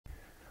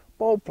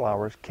Bulb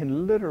flowers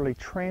can literally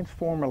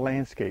transform a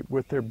landscape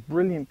with their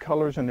brilliant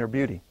colors and their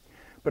beauty.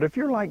 But if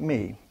you're like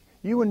me,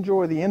 you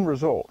enjoy the end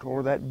result,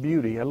 or that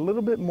beauty, a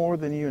little bit more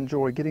than you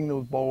enjoy getting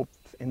those bulbs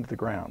into the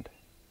ground.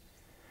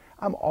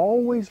 I'm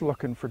always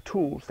looking for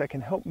tools that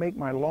can help make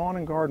my lawn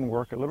and garden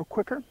work a little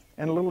quicker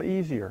and a little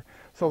easier,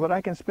 so that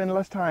I can spend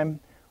less time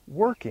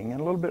working and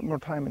a little bit more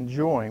time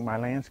enjoying my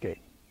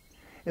landscape.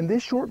 In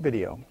this short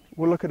video,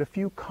 we'll look at a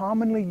few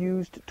commonly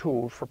used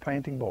tools for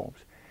planting bulbs,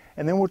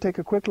 and then we'll take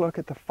a quick look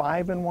at the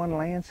 5-in-1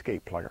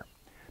 landscape plugger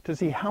to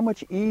see how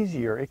much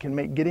easier it can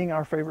make getting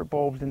our favorite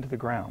bulbs into the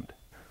ground.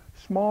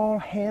 Small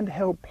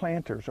handheld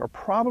planters are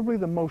probably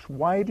the most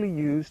widely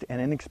used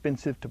and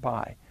inexpensive to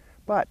buy,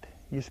 but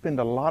you spend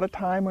a lot of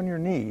time on your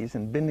knees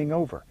and bending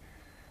over,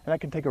 and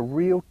that can take a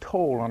real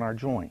toll on our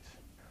joints.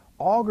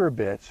 Auger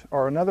bits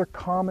are another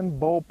common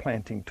bulb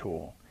planting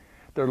tool.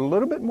 They're a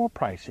little bit more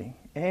pricey,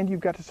 and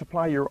you've got to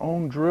supply your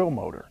own drill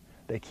motor.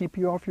 They keep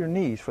you off your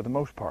knees for the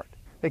most part.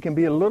 They can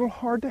be a little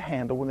hard to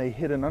handle when they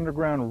hit an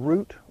underground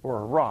root or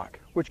a rock,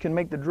 which can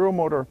make the drill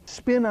motor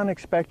spin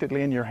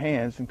unexpectedly in your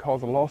hands and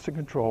cause a loss of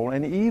control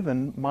and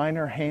even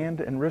minor hand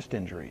and wrist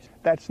injuries.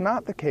 That's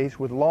not the case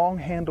with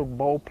long-handled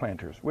bulb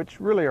planters, which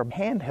really are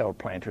handheld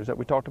planters that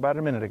we talked about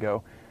a minute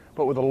ago,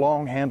 but with a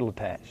long handle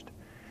attached.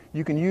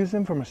 You can use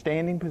them from a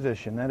standing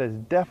position. That is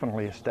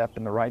definitely a step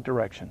in the right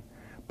direction.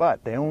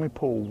 But they only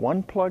pull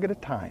one plug at a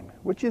time,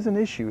 which is an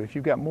issue if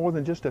you've got more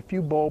than just a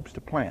few bulbs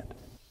to plant.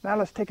 Now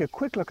let's take a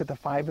quick look at the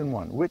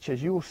 5-in-1, which,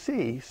 as you will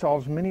see,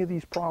 solves many of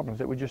these problems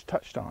that we just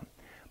touched on,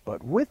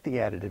 but with the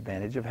added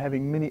advantage of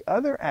having many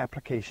other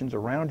applications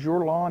around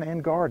your lawn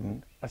and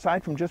garden,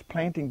 aside from just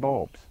planting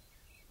bulbs.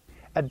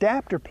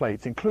 Adapter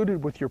plates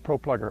included with your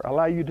ProPlugger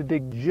allow you to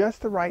dig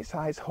just the right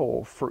size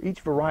hole for each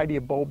variety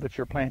of bulb that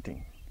you're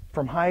planting,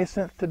 from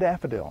hyacinth to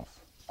daffodils.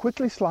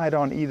 Quickly slide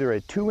on either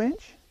a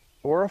 2-inch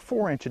or a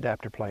 4-inch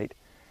adapter plate,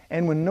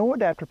 and when no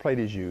adapter plate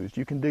is used,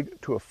 you can dig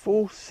to a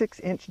full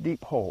 6-inch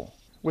deep hole.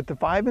 With the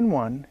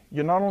 5-in-1,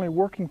 you're not only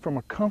working from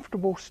a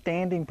comfortable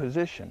standing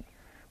position,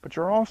 but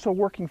you're also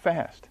working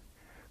fast,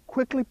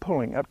 quickly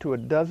pulling up to a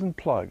dozen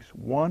plugs,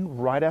 one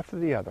right after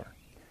the other.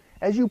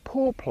 As you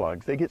pull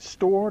plugs, they get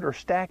stored or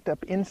stacked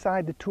up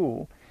inside the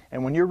tool,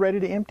 and when you're ready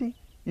to empty,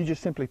 you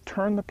just simply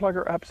turn the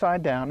plugger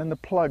upside down and the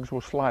plugs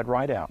will slide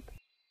right out.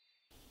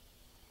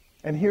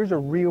 And here's a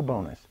real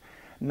bonus.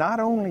 Not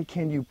only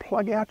can you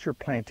plug out your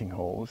planting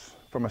holes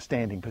from a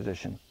standing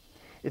position,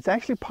 it's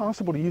actually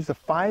possible to use the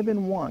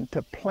 5-in-1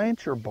 to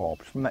plant your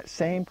bulbs from that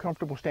same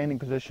comfortable standing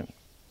position.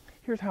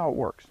 Here's how it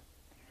works.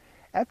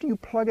 After you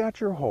plug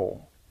out your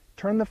hole,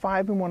 turn the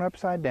 5-in-1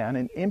 upside down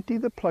and empty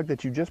the plug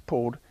that you just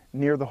pulled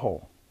near the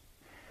hole.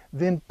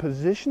 Then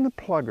position the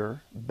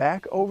plugger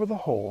back over the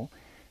hole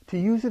to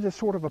use it as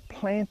sort of a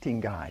planting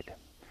guide.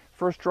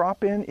 First,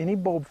 drop in any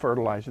bulb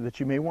fertilizer that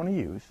you may want to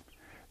use,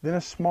 then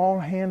a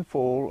small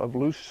handful of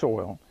loose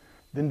soil,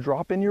 then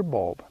drop in your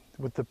bulb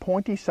with the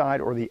pointy side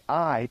or the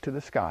eye to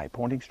the sky,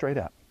 pointing straight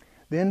up.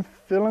 Then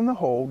fill in the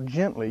hole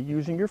gently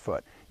using your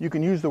foot. You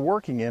can use the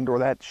working end or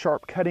that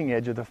sharp cutting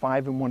edge of the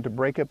 5-in-1 to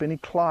break up any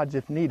clods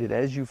if needed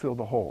as you fill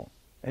the hole.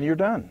 And you're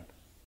done.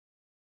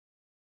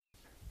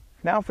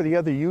 Now for the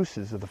other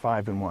uses of the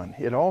 5-in-1.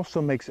 It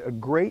also makes a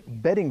great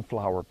bedding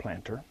flower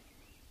planter,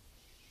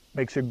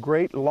 makes a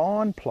great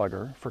lawn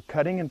plugger for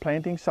cutting and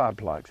planting sod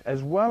plugs,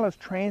 as well as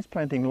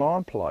transplanting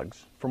lawn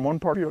plugs from one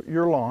part of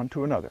your lawn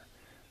to another.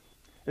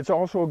 It's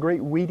also a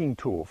great weeding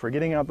tool for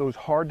getting out those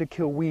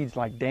hard-to-kill weeds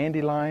like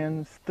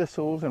dandelions,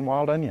 thistles, and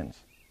wild onions.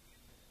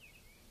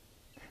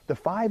 The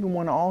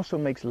 5-in-1 also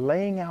makes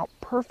laying out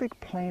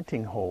perfect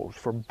planting holes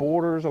for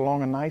borders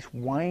along a nice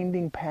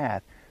winding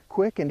path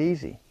quick and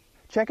easy.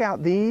 Check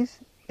out these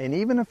and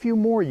even a few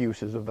more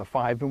uses of the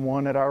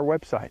 5-in-1 at our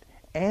website,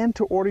 and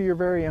to order your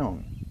very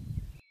own.